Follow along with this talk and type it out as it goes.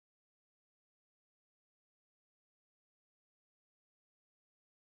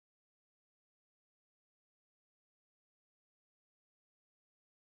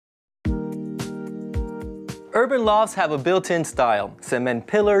Urban lofts have a built-in style. Cement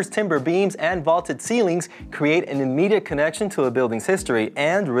pillars, timber beams, and vaulted ceilings create an immediate connection to a building's history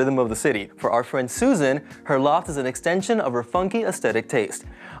and rhythm of the city. For our friend Susan, her loft is an extension of her funky aesthetic taste.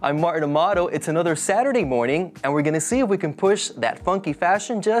 I'm Martin Amato. It's another Saturday morning, and we're gonna see if we can push that funky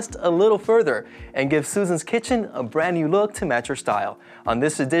fashion just a little further and give Susan's kitchen a brand new look to match her style. On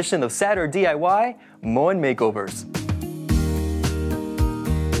this edition of Saturday DIY, Moen Makeovers.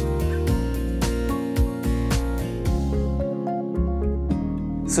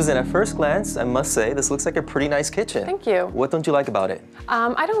 Susan, at first glance, I must say, this looks like a pretty nice kitchen. Thank you. What don't you like about it?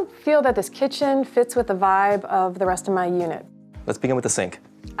 I don't feel that this kitchen fits with the vibe of the rest of my unit. Let's begin with the sink.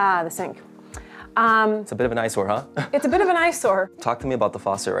 The sink. It's a bit of an eyesore, huh? It's a bit of an eyesore. Talk to me about the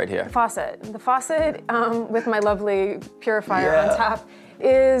faucet right here. The faucet with my lovely purifier on top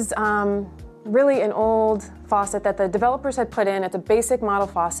is really an old faucet that the developers had put in. It's a basic model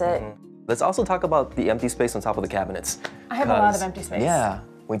faucet. Let's also talk about the empty space on top of the cabinets. I have a lot of empty space. Yeah.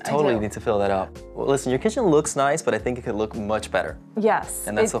 We totally need to fill that up. Well, listen, your kitchen looks nice, but I think it could look much better. Yes.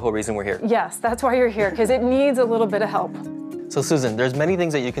 And that's the whole reason we're here. Yes, that's why you're here, because it needs a little bit of help. So Susan, there's many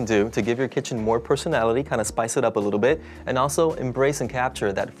things that you can do to give your kitchen more personality, kind of spice it up a little bit, and also embrace and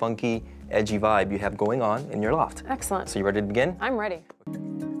capture that funky, edgy vibe you have going on in your loft. Excellent. So you ready to begin? I'm ready.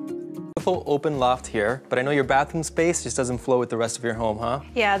 Beautiful open loft here, but I know your bathroom space just doesn't flow with the rest of your home, huh?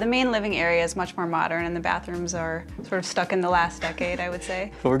 Yeah, the main living area is much more modern and the bathrooms are sort of stuck in the last decade, I would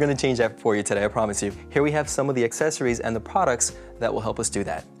say. But we're gonna change that for you today, I promise you. Here we have some of the accessories and the products that will help us do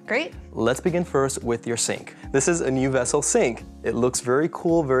that. Great. Let's begin first with your sink. This is a new vessel sink. It looks very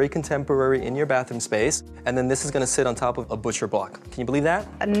cool, very contemporary in your bathroom space. And then this is gonna sit on top of a butcher block. Can you believe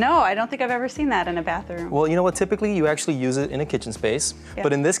that? No, I don't think I've ever seen that in a bathroom. Well, you know what? Typically, you actually use it in a kitchen space. Yeah.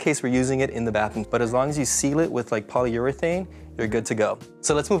 But in this case, we're using it in the bathroom. But as long as you seal it with like polyurethane, you're good to go.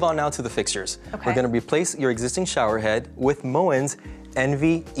 So let's move on now to the fixtures. Okay. We're gonna replace your existing shower head with Moen's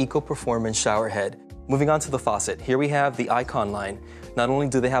Envy Eco Performance shower head. Moving on to the faucet. Here we have the Icon line. Not only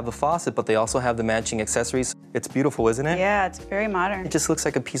do they have the faucet, but they also have the matching accessories. It's beautiful, isn't it? Yeah, it's very modern. It just looks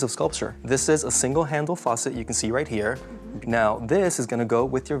like a piece of sculpture. This is a single handle faucet you can see right here. Now, this is gonna go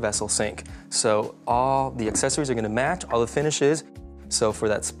with your vessel sink. So all the accessories are gonna match, all the finishes. So for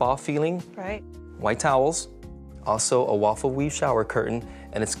that spa feeling, Right. white towels, also a waffle weave shower curtain,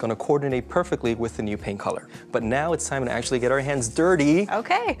 and it's gonna coordinate perfectly with the new paint color. But now it's time to actually get our hands dirty.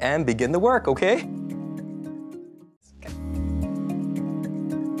 Okay. And begin the work, okay?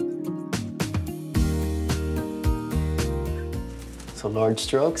 So large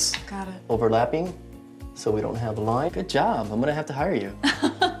strokes, Got it. overlapping, so we don't have a line. Good job, I'm gonna have to hire you.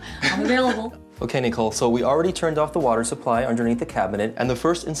 I'm available. Okay, Nicole, so we already turned off the water supply underneath the cabinet, and the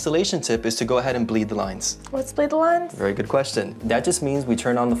first installation tip is to go ahead and bleed the lines. Let's bleed the lines. Very good question. That just means we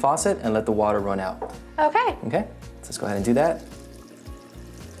turn on the faucet and let the water run out. Okay. Okay, so let's go ahead and do that,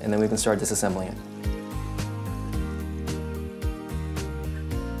 and then we can start disassembling it.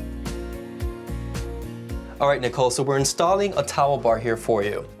 All right, Nicole, so we're installing a towel bar here for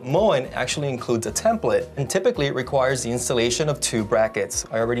you. Moen actually includes a template, and typically it requires the installation of 2 brackets.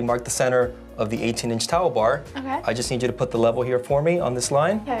 I already marked the center of the 18-inch towel bar. Okay. I just need you to put the level here for me on this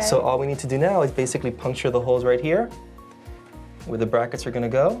line. Okay. So all we need to do now is basically puncture the holes right here, where the brackets are gonna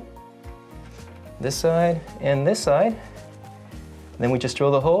go. This side and this side. Then we just drill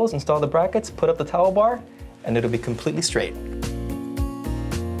the holes, install the brackets, put up the towel bar, and it'll be completely straight.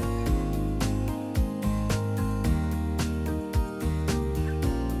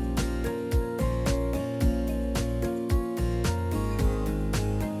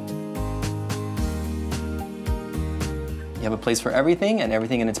 You have a place for everything and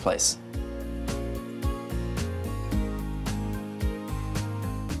everything in its place.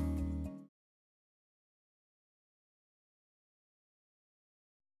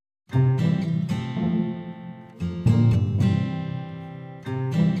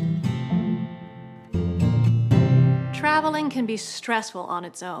 Traveling can be stressful on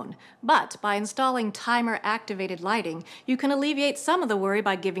its own, but by installing timer-activated lighting, you can alleviate some of the worry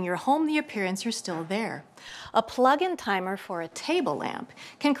by giving your home the appearance you're still there. A plug-in timer for a table lamp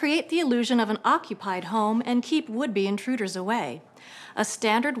can create the illusion of an occupied home and keep would-be intruders away. A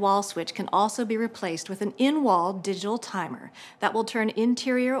standard wall switch can also be replaced with an in-wall digital timer that will turn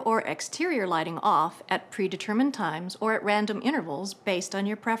interior or exterior lighting off at predetermined times or at random intervals based on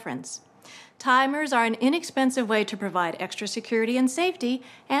your preference. Timers are an inexpensive way to provide extra security and safety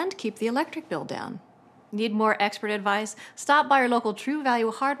and keep the electric bill down. Need more expert advice? Stop by your local True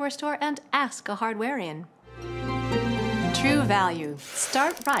Value hardware store and ask a hardwarean. True Value.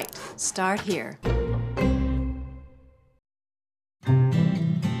 Start right. Start here.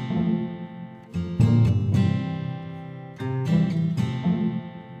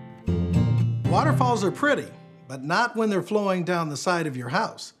 Waterfalls are pretty, but not when they're flowing down the side of your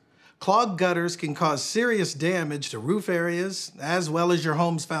house. Clogged gutters can cause serious damage to roof areas as well as your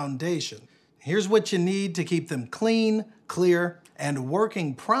home's foundation. Here's what you need to keep them clean, clear, and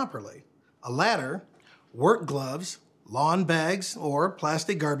working properly. A ladder, work gloves, lawn bags or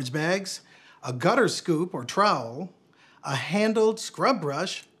plastic garbage bags, a gutter scoop or trowel, a handled scrub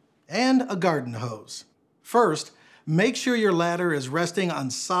brush, and a garden hose. First, make sure your ladder is resting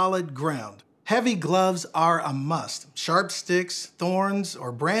on solid ground. Heavy gloves are a must. Sharp sticks, thorns,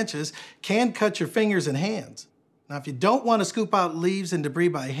 or branches can cut your fingers and hands. Now, if you don't want to scoop out leaves and debris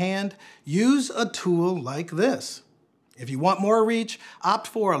by hand, use a tool like this. If you want more reach, opt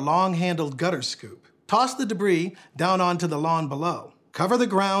for a long-handled gutter scoop. Toss the debris down onto the lawn below. Cover the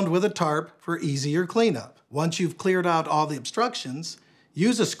ground with a tarp for easier cleanup. Once you've cleared out all the obstructions,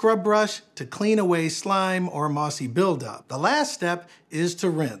 use a scrub brush to clean away slime or mossy buildup. The last step is to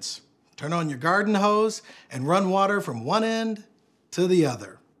rinse. Turn on your garden hose and run water from one end to the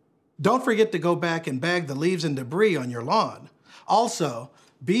other. Don't forget to go back and bag the leaves and debris on your lawn. Also,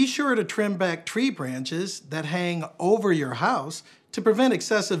 be sure to trim back tree branches that hang over your house to prevent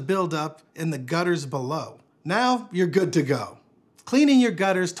excessive buildup in the gutters below. Now you're good to go. Cleaning your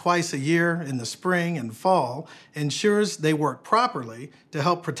gutters twice a year in the spring and fall ensures they work properly to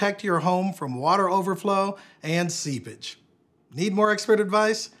help protect your home from water overflow and seepage. Need more expert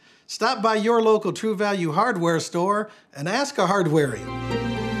advice? Stop by your local True Value hardware store and ask a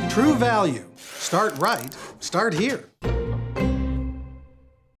hardwarean. True Value. Start right. Start here.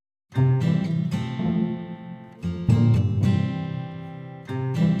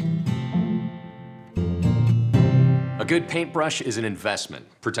 A good paintbrush is an investment.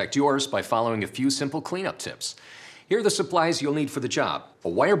 Protect yours by following a few simple cleanup tips. Here are the supplies you'll need for the job: a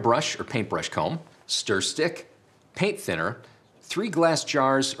wire brush or paintbrush comb, stir stick, paint thinner, 3 glass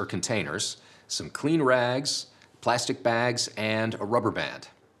jars or containers, some clean rags, plastic bags, and a rubber band.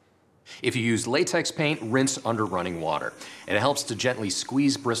 If you use latex paint, rinse under running water. It helps to gently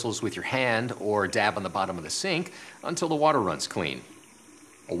squeeze bristles with your hand or dab on the bottom of the sink until the water runs clean.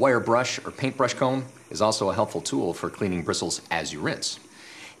 A wire brush or paintbrush comb is also a helpful tool for cleaning bristles as you rinse.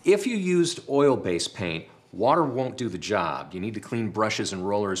 If you used oil-based paint, water won't do the job. You need to clean brushes and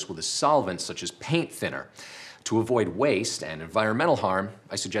rollers with a solvent such as paint thinner. To avoid waste and environmental harm,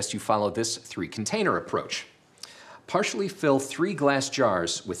 I suggest you follow this 3-container approach. Partially fill 3 glass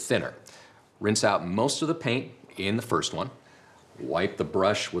jars with thinner. Rinse out most of the paint in the first one. Wipe the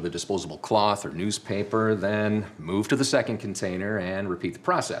brush with a disposable cloth or newspaper, then move to the second container and repeat the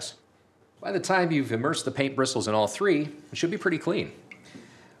process. By the time you've immersed the paint bristles in all 3, it should be pretty clean.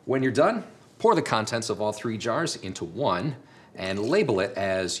 When you're done, pour the contents of all 3 jars into one and label it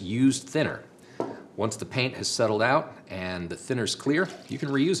as used thinner. Once the paint has settled out and the thinner's clear, you can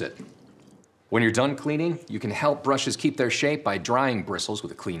reuse it. When you're done cleaning, you can help brushes keep their shape by drying bristles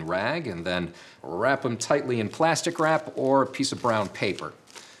with a clean rag and then wrap them tightly in plastic wrap or a piece of brown paper.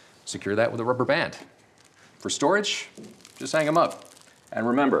 Secure that with a rubber band. For storage, just hang them up. And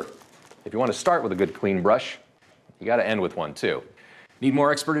remember, if you want to start with a good clean brush, you got to end with one too. Need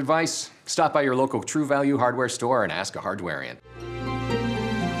more expert advice? Stop by your local True Value hardware store and ask a hardwarean.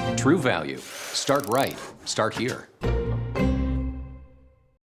 True Value. Start right. Start here.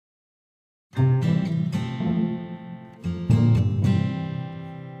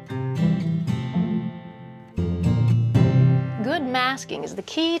 Good masking is the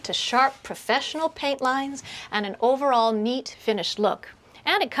key to sharp professional paint lines and an overall neat, finished look.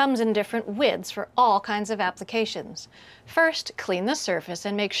 And it comes in different widths for all kinds of applications. First, clean the surface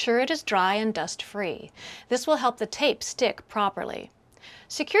and make sure it is dry and dust-free. This will help the tape stick properly.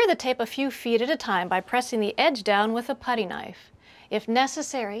 Secure the tape a few feet at a time by pressing the edge down with a putty knife. If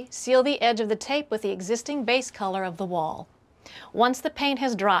necessary, seal the edge of the tape with the existing base color of the wall. Once the paint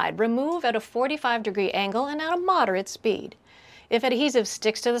has dried, remove at a 45-degree angle and at a moderate speed. If adhesive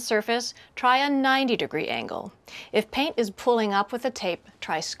sticks to the surface, try a 90-degree angle. If paint is pulling up with the tape,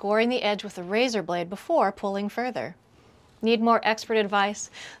 try scoring the edge with a razor blade before pulling further. Need more expert advice?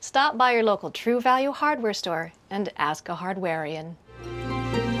 Stop by your local True Value hardware store and ask a hardwarean.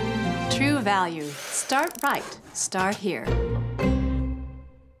 True Value. Start right. Start here.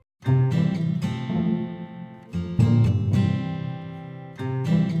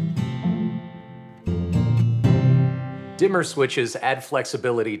 Dimmer switches add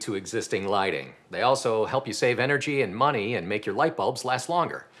flexibility to existing lighting. They also help you save energy and money and make your light bulbs last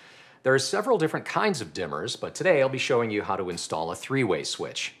longer. There are several different kinds of dimmers, but today I'll be showing you how to install a 3-way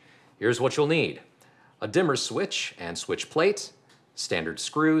switch. Here's what you'll need: a dimmer switch and switch plate, standard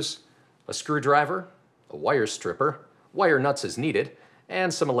screws, a screwdriver, a wire stripper, wire nuts as needed,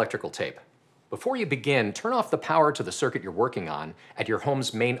 and some electrical tape. Before you begin, turn off the power to the circuit you're working on at your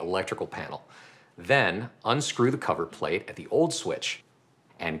home's main electrical panel. Then, unscrew the cover plate at the old switch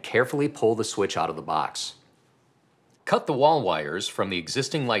and carefully pull the switch out of the box. Cut the wall wires from the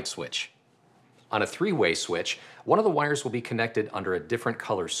existing light switch. On a three-way switch, one of the wires will be connected under a different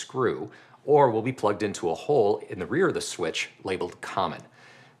color screw or will be plugged into a hole in the rear of the switch labeled common.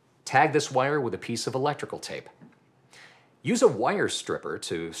 Tag this wire with a piece of electrical tape. Use a wire stripper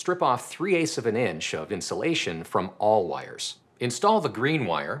to strip off 3/8 of an inch of insulation from all wires. Install the green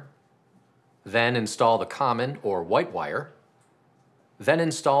wire, then install the common or white wire, then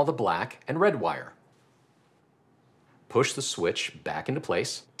install the black and red wire. Push the switch back into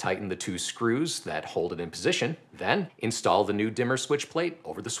place, tighten the 2 screws that hold it in position, then install the new dimmer switch plate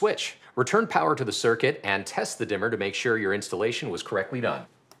over the switch. Return power to the circuit and test the dimmer to make sure your installation was correctly done.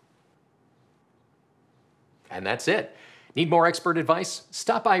 And that's it. Need more expert advice?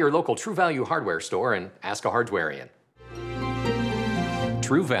 Stop by your local True Value hardware store and ask a hardwarean.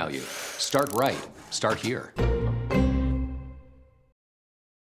 True Value. Start right. Start here.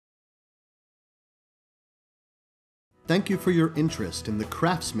 Thank you for your interest in the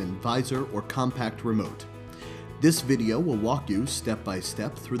Craftsman Visor or Compact Remote. This video will walk you step by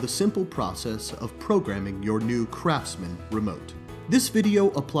step through the simple process of programming your new Craftsman remote. This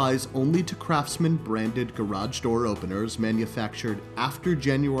video applies only to Craftsman branded garage door openers manufactured after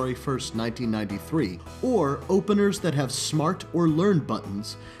January 1st, 1993, or openers that have Smart or Learn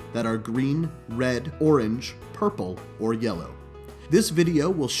buttons that are green, red, orange, purple, or yellow. This video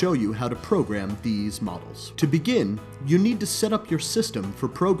will show you how to program these models. To begin, you need to set up your system for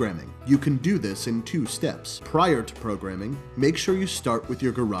programming. You can do this in 2 steps. Prior to programming, make sure you start with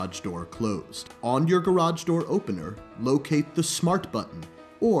your garage door closed. On your garage door opener, locate the Smart button,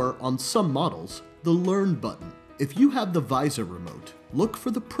 or on some models, the Learn button. If you have the Visor remote, look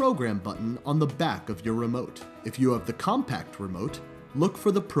for the Program button on the back of your remote. If you have the Compact remote, look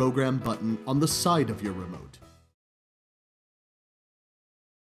for the Program button on the side of your remote.